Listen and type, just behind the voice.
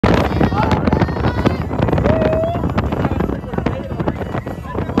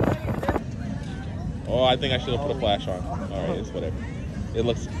I think I should have put a flash on. All right, it's whatever. It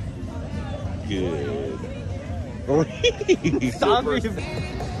looks good.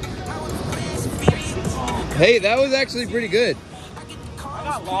 Hey, that was actually pretty good. I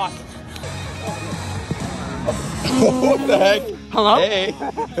got lost. What the heck? Hello? Hey.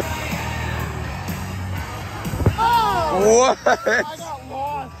 Oh! What? I got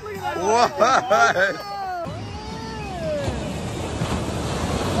lost. Look at that.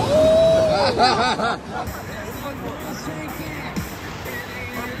 What?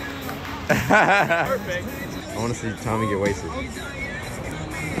 Perfect. I want to see Tommy get wasted.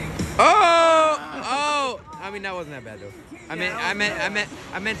 Oh! Oh! I mean, that wasn't that bad though. I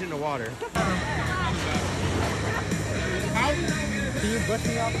meant in the water. Can you brush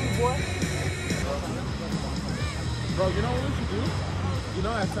me off, boy? Bro, you know what we should do? You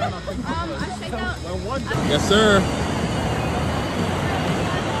know I found out Yes, sir.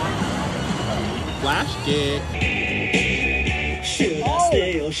 Flash kick. Should I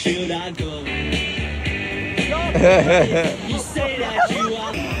stay or should I go? You say that you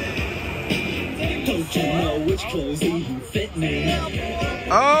are. Don't you know which clothes even fit me?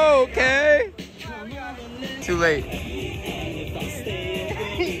 Oh, okay. Too late.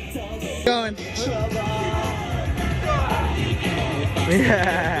 Going.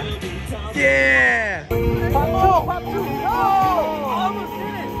 Yeah. Yeah. Pop two. No! Almost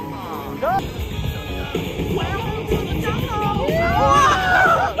did it.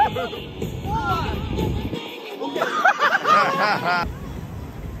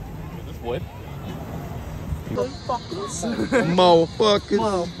 This wood? Motherfuckers.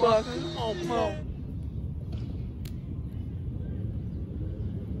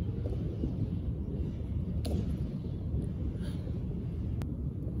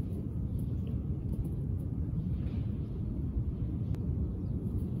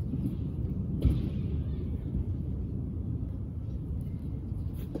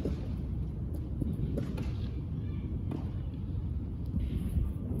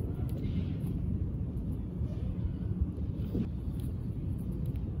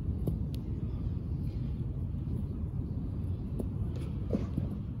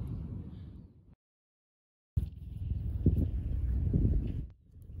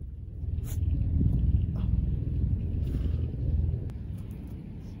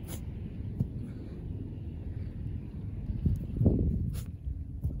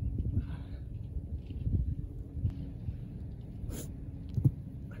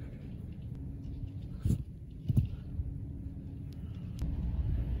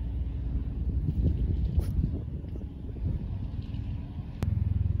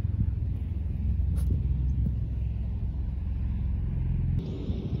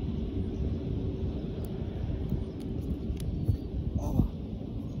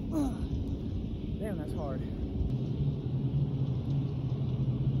 Damn, that's hard.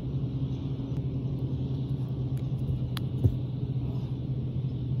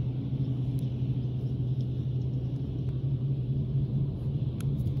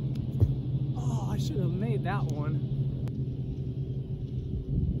 Oh, I should have made that one.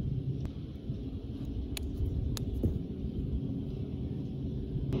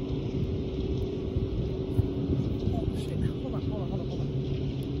 Oh shit, hold on.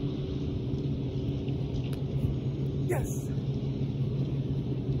 Yes!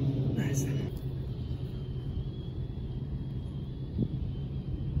 Nice.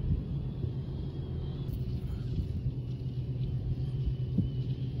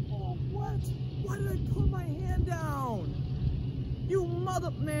 Oh, what? Why did I put my hand down? You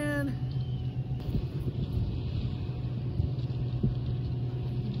mother man!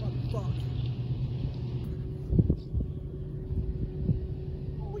 Motherfucker.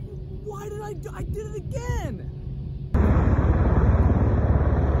 Oh, why did I did it again!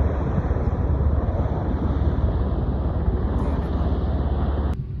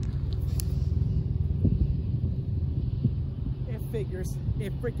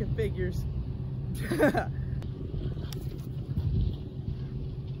 It freaking figures.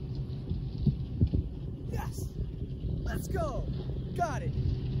 Yes! Let's go! Got it!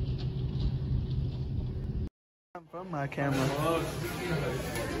 From my camera.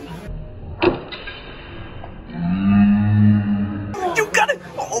 You got it!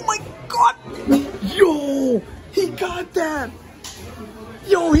 Oh my god! Yo! He got that!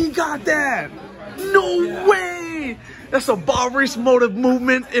 Yo, he got that! No way! That's a barbarous motive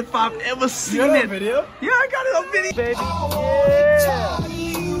movement if I've ever seen it. Video? Yeah, I got it on video. Baby.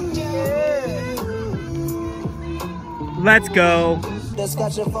 Yeah. Let's go.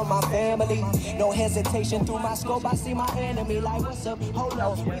 discussion for my family. No hesitation through my scope. I see my enemy like, what's up? Hold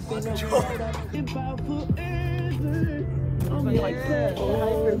on, we finna roll up. About forever.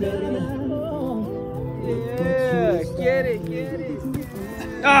 Yeah, get it, get it.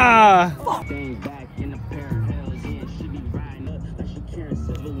 Ah!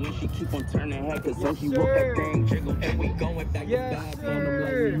 She keep on turning head, cause so she walk that thing jiggle and we going back to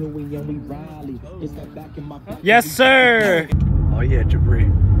back. Yes, sir! Oh yeah, Jabri.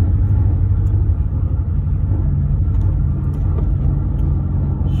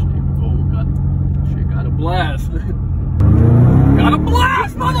 She got a blast. Got a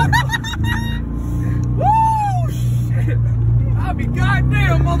blast, mother! Woo! Shit! I'll be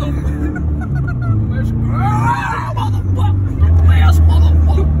goddamn, mother!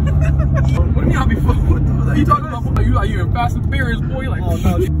 What do you mean I be fucking with the you talking about? You like you in Fast and Furious, boy? Like, oh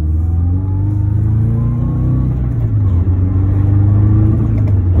no.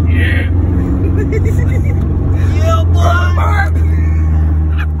 Yeah. Yeah, boy.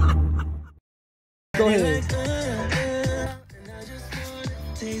 Go ahead.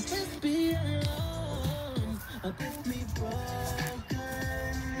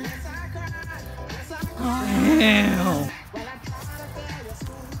 Damn.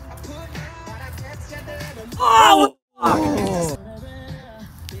 Oh!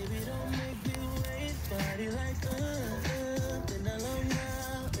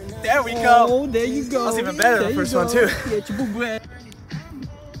 There we go. Oh, there you go. That's even better than the first one too.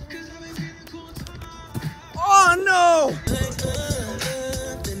 Oh no!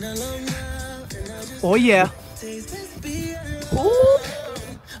 Oh yeah. Ooh.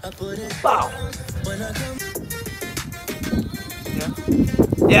 Wow. Yeah.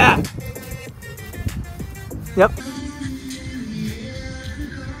 Yeah. Yep.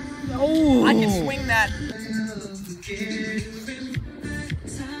 Oh. I can swing that.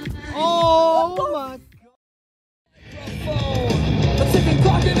 Oh my God. A ticking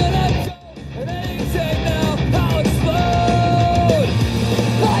clock in an end. And ain't said now how it explode.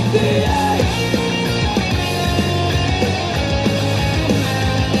 Like the egg.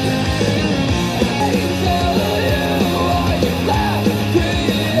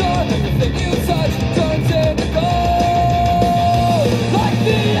 Everything you touch turns into gold. Like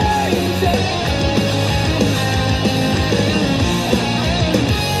the angel.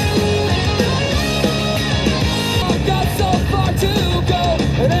 Got so far to go,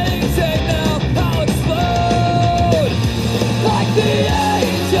 it ain't safe now, I'll explode. Like the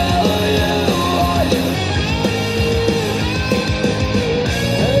angel you are you.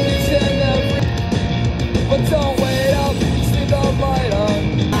 And you said every, but don't wait up, sleep the light on.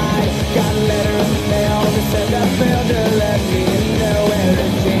 I got a letter in the mail that said I failed to let me know where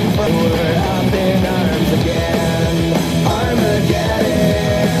it came from. We're up in arms again, Armageddon.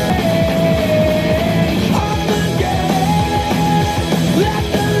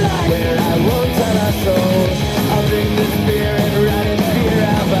 I'll bring the spirit right in fear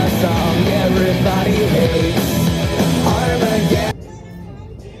of a song everybody hates. Armageddon.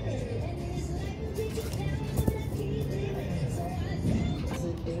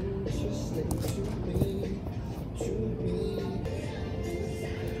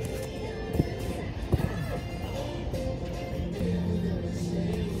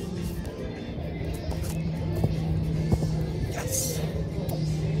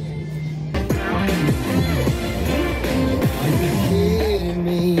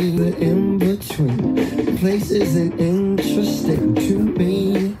 In between places and interesting to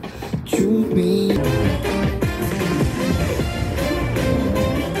me, to me.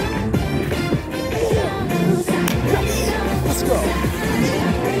 Let's go.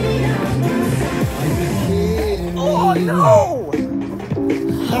 Oh no!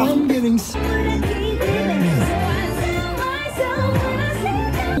 I'm getting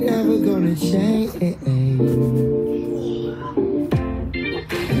never gonna change.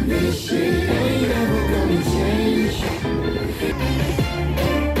 This shit ain't never gonna change.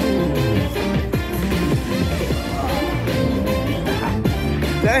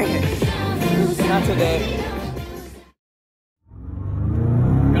 Dang it. Not today.